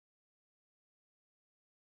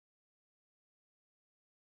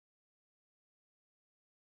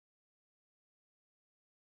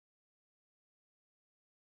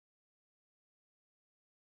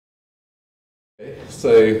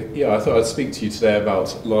So yeah, I thought I'd speak to you today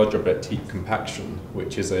about large object heap compaction,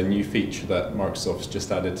 which is a new feature that Microsoft's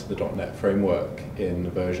just added to the .NET framework in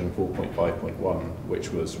version 4.5.1,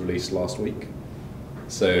 which was released last week.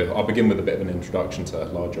 So I'll begin with a bit of an introduction to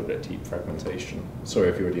large object heap fragmentation. Sorry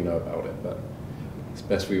if you already know about it, but it's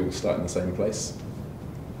best we all start in the same place.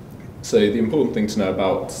 So the important thing to know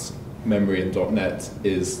about memory in .NET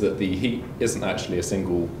is that the heap isn't actually a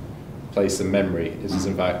single place in memory. It is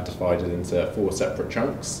in fact divided into 4 separate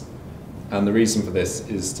chunks, and the reason for this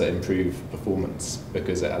is to improve performance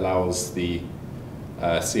because it allows the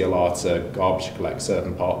CLR to garbage collect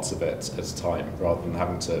certain parts of it at a time rather than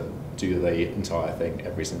having to do the entire thing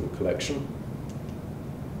every single collection.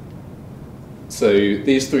 So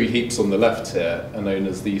these 3 heaps on the left here are known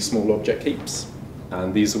as the small object heaps,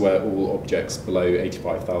 and these are where all objects below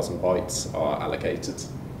 85,000 bytes are allocated.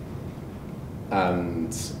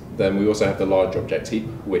 And then we also have the large object heap,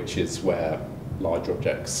 which is where large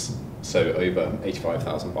objects, so over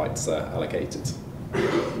 85,000 bytes, are allocated.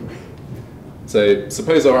 So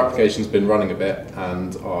suppose our application's been running a bit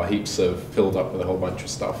and our heaps have filled up with a whole bunch of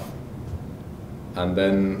stuff. And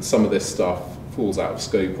then some of this stuff falls out of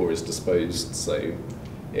scope or is disposed, so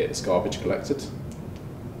it's garbage collected.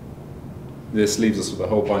 This leaves us with a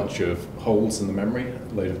whole bunch of holes in the memory,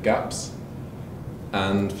 a load of gaps.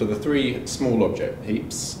 And for the 3 small object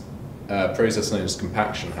heaps, a process known as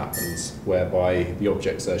compaction happens, whereby the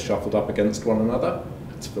objects are shuffled up against one another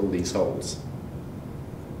to fill these holes.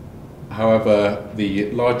 However,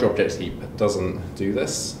 the large object heap doesn't do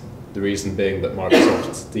this, the reason being that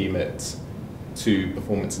Microsoft deem it too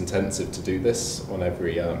performance intensive to do this on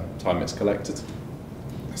every time it's collected.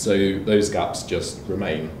 So those gaps just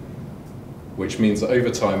remain, which means that over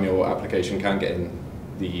time your application can get in,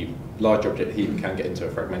 the large object heap can get into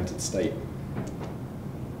a fragmented state.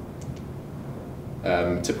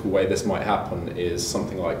 Typical way this might happen is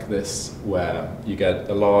something like this, where you get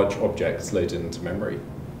a large object loaded into memory.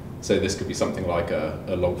 So this could be something like a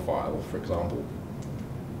log file, for example.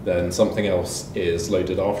 Then something else is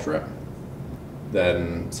loaded after it.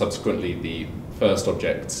 Then subsequently the first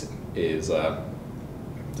object is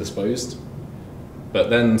disposed.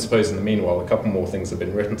 But then suppose in the meanwhile a couple more things have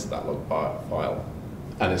been written to that log file,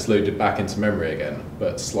 and it's loaded back into memory again,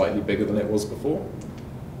 but slightly bigger than it was before.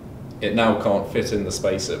 It now can't fit in the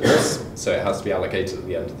space it was, so it has to be allocated at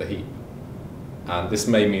the end of the heap. And this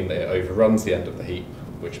may mean that it overruns the end of the heap,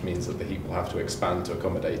 which means that the heap will have to expand to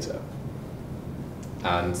accommodate it.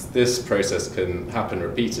 And this process can happen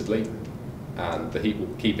repeatedly, and the heap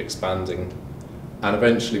will keep expanding. And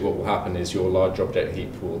eventually what will happen is your large object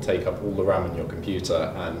heap will take up all the RAM in your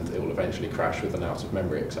computer, and it will eventually crash with an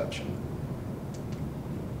out-of-memory exception.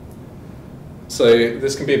 So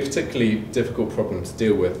this can be a particularly difficult problem to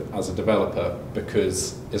deal with as a developer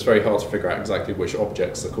because it's very hard to figure out exactly which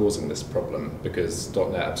objects are causing this problem, because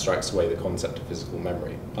 .NET abstracts away the concept of physical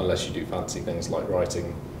memory, unless you do fancy things like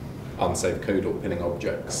writing unsaved code or pinning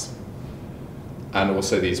objects. And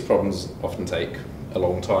also these problems often take a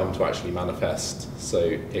long time to actually manifest, so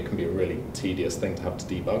it can be a really tedious thing to have to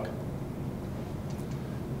debug.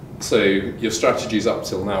 So your strategies up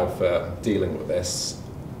till now for dealing with this,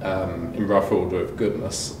 in rough order of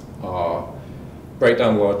goodness, are break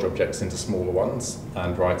down large objects into smaller ones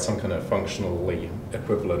and write some kind of functionally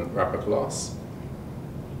equivalent wrapper class.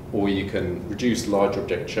 Or you can reduce large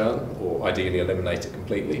object churn, or ideally eliminate it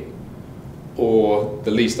completely. Or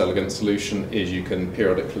the least elegant solution is you can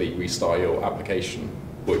periodically restart your application,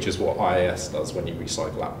 which is what IIS does when you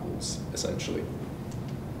recycle apples, essentially.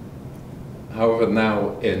 However,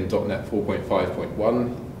 now in .NET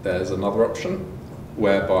 4.5.1, there's another option,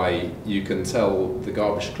 whereby you can tell the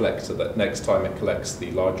garbage collector that next time it collects the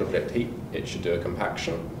large object heap, it should do a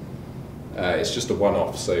compaction. It's just a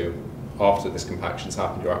one-off, so after this compaction's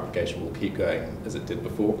happened, your application will keep going as it did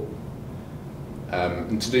before.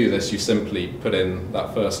 And to do this, you simply put in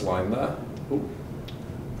that first line there. Ooh,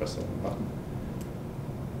 press the button.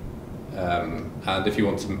 And if you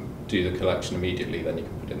want to do the collection immediately, then you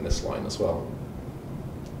can put in this line as well.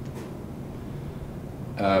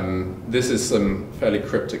 This is some fairly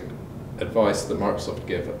cryptic advice that Microsoft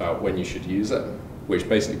give about when you should use it, which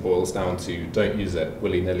basically boils down to don't use it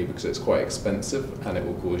willy-nilly because it's quite expensive and it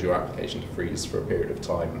will cause your application to freeze for a period of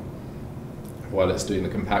time while it's doing the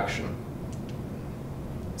compaction.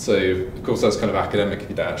 So, of course, that's kind of academic if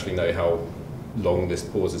you don't actually know how long this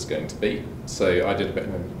pause is going to be. So I did a bit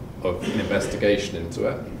of an investigation into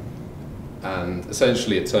it, and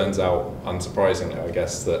essentially it turns out, unsurprisingly, I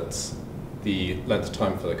guess, that the length of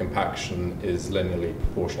time for the compaction is linearly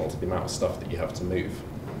proportional to the amount of stuff that you have to move.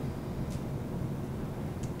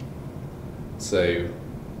 So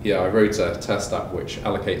Yeah, I wrote a test app which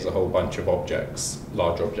allocates a whole bunch of objects,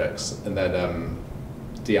 large objects, and then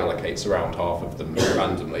deallocates around half of them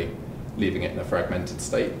randomly, leaving it in a fragmented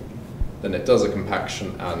state. Then it does a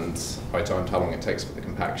compaction, and I timed how long it takes for the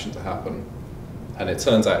compaction to happen. And it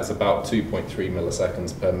turns out it's about 2.3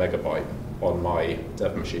 milliseconds per megabyte on my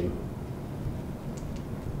dev machine.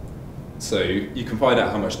 So you can find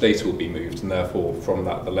out how much data will be moved, and therefore from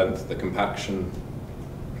that the length of the compaction,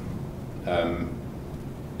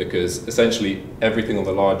 because essentially everything on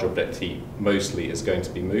the large object heap mostly is going to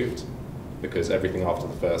be moved, because everything after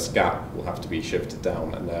the first gap will have to be shifted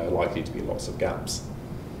down, and there are likely to be lots of gaps.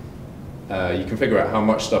 You can figure out how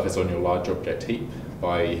much stuff is on your large object heap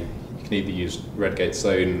by, you can either use Redgate's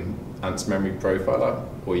own ANT's memory profiler,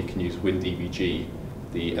 or you can use WinDBG,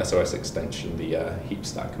 the SOS extension, the heap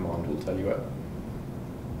stack command will tell you it.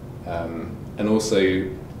 And also,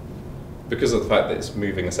 because of the fact that it's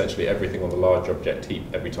moving essentially everything on the large object heap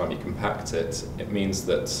every time you compact it, it means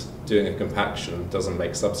that doing a compaction doesn't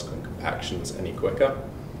make subsequent compactions any quicker.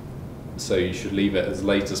 So you should leave it as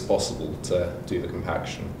late as possible to do the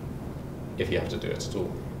compaction, if you have to do it at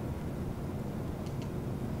all.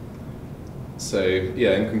 So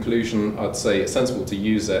yeah, in conclusion, I'd say it's sensible to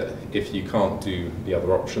use it if you can't do the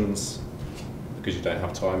other options because you don't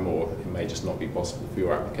have time, or it may just not be possible for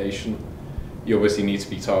your application. You obviously need to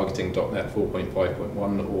be targeting .NET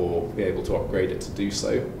 4.5.1 or be able to upgrade it to do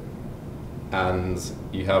so. And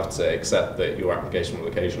you have to accept that your application will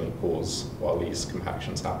occasionally pause while these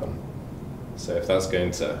compactions happen. So if that's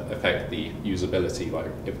going to affect the usability, like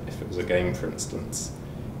if it was a game, for instance,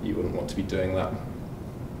 you wouldn't want to be doing that.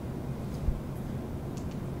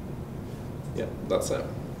 Yeah, that's it.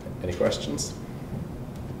 Any questions?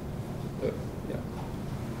 Yeah.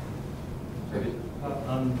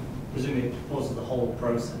 Presumably it pauses the whole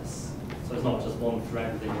process, so it's not just one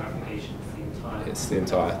thread within your application, it's the entire. It's the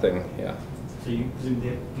entire thing, yeah. So you presumably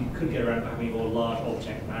you could get around having more large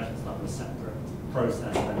object management stuff in a separate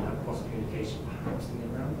process and have cross communication perhaps to get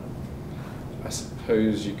around that. I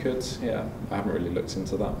suppose you could, yeah. I haven't really looked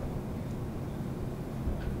into that.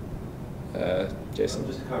 Jason?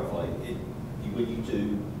 Just to clarify,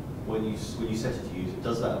 when you set it to use it,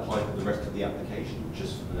 does that apply to the rest of the application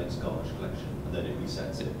just for the next garbage collection, and then it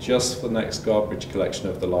resets it? Just for the next garbage collection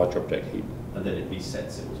of the large object heap. And then it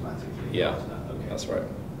resets it automatically? Yeah, okay. That's right.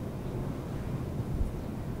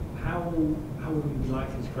 How would we be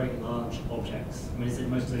likely to create large objects? I mean, is it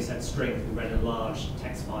mostly set string if we read a large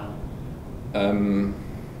text file?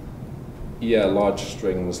 Yeah, large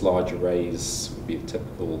strings, large arrays would be the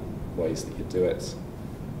typical ways that you do it.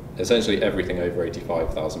 Essentially everything over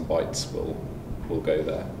 85,000 bytes will go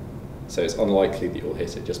there. So it's unlikely that you'll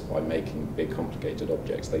hit it just by making big complicated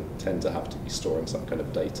objects. They tend to have to be storing some kind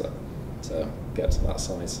of data to get to that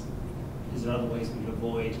size. Is there other ways we can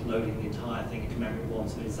avoid loading the entire thing into memory at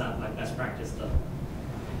once? So is that like best practice to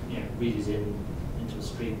read it into a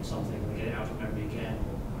stream or something and get it out of memory again?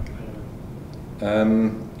 Or, I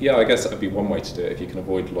don't know. Yeah, I guess that would be one way to do it. If you can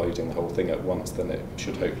avoid loading the whole thing at once, then it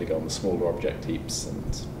should hopefully go on the smaller object heaps,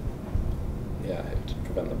 and yeah, it would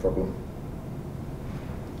prevent the problem.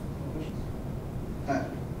 That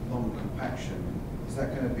long compaction, is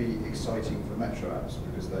that going to be exciting for Metro apps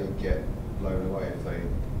because they get blown away if they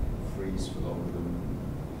freeze for longer than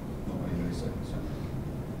not many milliseconds?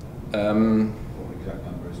 What the exact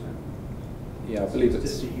number is now? Yeah, I believe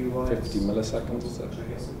it's 50 milliseconds. Is it?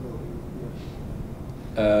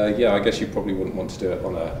 Yeah, I guess you probably wouldn't want to do it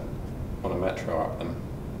on a Metro app then.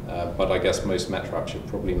 But I guess most Metro apps are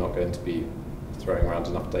probably not going to be throwing around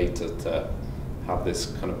enough data to have this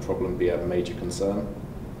kind of problem be a major concern.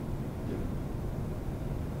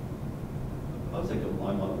 I was thinking you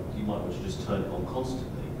might want to just turn it on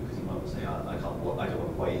constantly, because you might say, I don't want to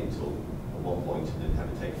wait until one point and then have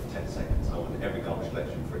it take 10 seconds. I want every garbage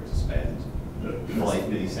collection for it to spend 5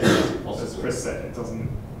 milliseconds if possible. As Chris said, it doesn't.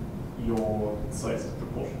 Your size is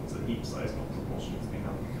proportional to the heap size, not proportional to the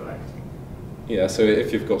amount you collect. Yeah, so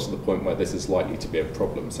if you've got to the point where this is likely to be a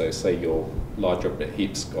problem, so say your large object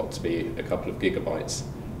heap's got to be a couple of gigabytes,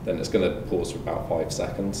 then it's going to pause for about 5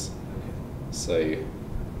 seconds. Okay. So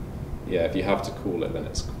yeah, if you have to call it, then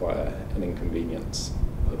it's quite an inconvenience.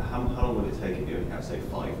 How long would it take if you only have, say,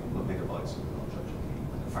 5 megabytes of large object heap,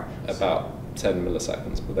 like a fraction? About 10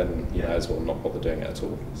 milliseconds, but then you may as well not bother doing it at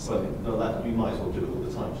all. So. Well, no, you might as well do it all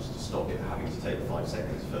the time just to stop it having to take 5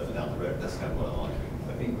 seconds further down the road. That's kind of what I like.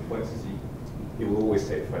 I think the point is it will always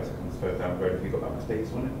take 5 seconds further down the road if you've got that much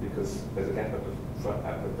data on it, because there's a gap at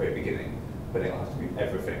the very beginning, but it'll have to be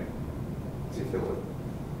everything to fill it.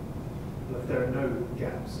 Well, if there are no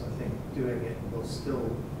gaps, I think doing it will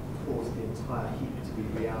still cause the entire heap to be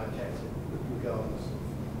reallocated, regardless of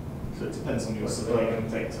So it depends on your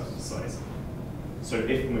surveillance data size. So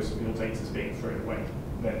if most of your data is being thrown away,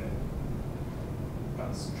 then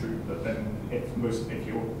that's true. But then if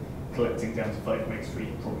you're collecting down to 5 megs free,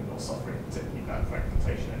 you're probably not suffering particularly bad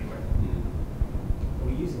fragmentation anyway. Are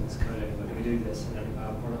we using this coding? Do we do this in any of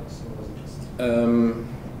our products, or was it just?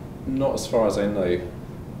 Not as far as I know.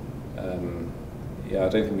 Yeah, I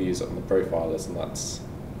don't think we use it on the profilers, and that's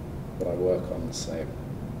what I work on. So,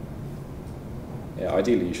 yeah,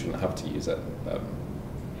 ideally you shouldn't have to use it. Is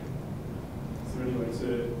there any way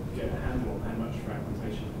to get a handle on how much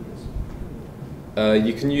fragmentation there is?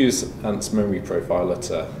 You can use Ant's memory profiler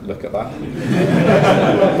to look at that.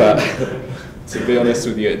 But to be honest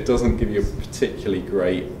with you, it doesn't give you a particularly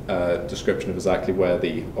great description of exactly where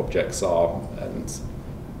the objects are and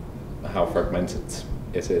how fragmented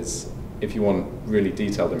it is. If you want really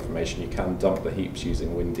detailed information, you can dump the heaps using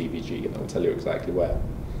WinDBG, and it will tell you exactly where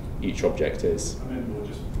each object is. I meant more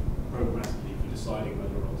just programmatically for deciding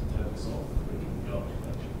whether or not to turn this off for a given garbage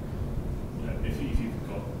collection. You know, if you've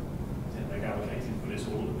got 10 meg allocated for this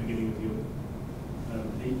all at the beginning of your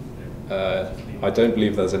heap, I don't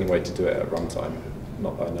believe there's any way to do it at runtime.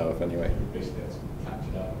 Not that I know of, anyway. basically that's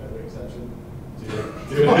captured out of every exception.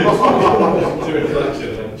 Do a collection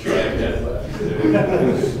and then try again.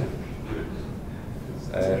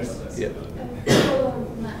 Yeah. Follow on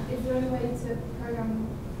from that, is there any way to program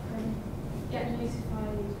get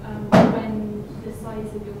notified when the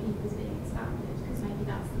size of your heap is being expanded? Because maybe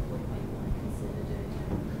that's the point where you want to consider doing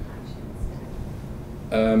compaction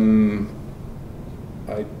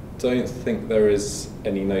instead. I don't think there is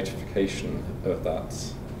any notification of that,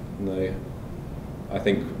 no. I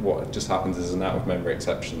think what just happens is an out-of-memory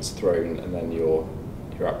exception is thrown, and then your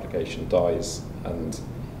application dies, and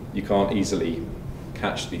you can't easily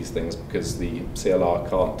catch these things because the CLR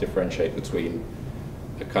can't differentiate between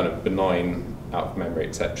a kind of benign out-of-memory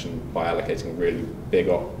exception by allocating a really big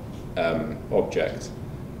object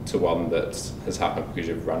to one that has happened because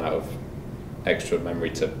you've run out of extra memory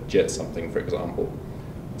to JIT something, for example.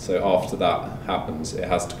 So after that happens, it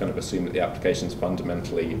has to kind of assume that the application is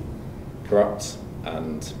fundamentally corrupt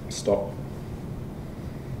and stop.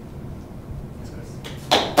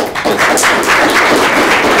 Yes.